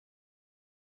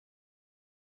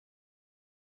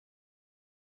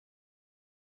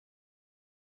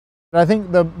I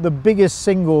think the biggest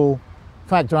single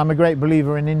factor, I'm a great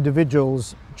believer in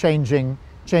individuals changing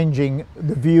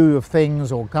the view of things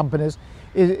or companies,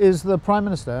 is the Prime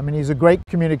Minister. I mean, he's a great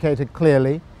communicator,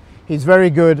 clearly. He's very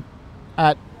good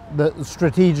at the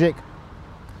strategic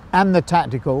and the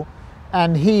tactical,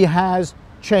 and he has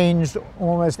changed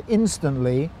almost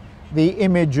instantly the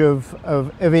image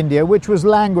of India, which was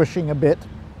languishing a bit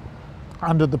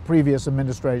under the previous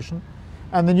administration.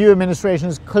 And the new administration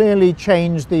has clearly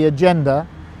changed the agenda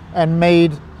and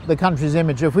made the country's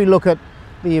image. If we look at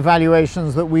the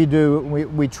evaluations that we do,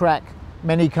 we track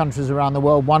many countries around the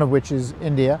world, one of which is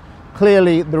India.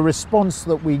 Clearly, the response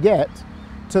that we get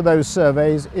to those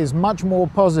surveys is much more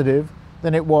positive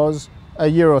than it was a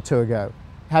year or two ago.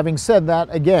 Having said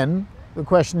that, again, the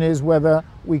question is whether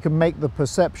we can make the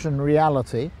perception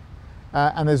reality.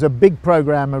 And there's a big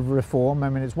program of reform. I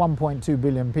mean, it's 1.2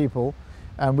 billion people.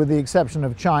 With the exception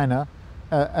of China,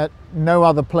 at no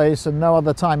other place and no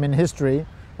other time in history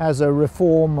has a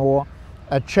reform or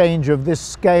a change of this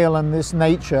scale and this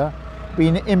nature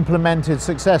been implemented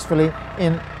successfully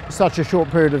in such a short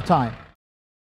period of time.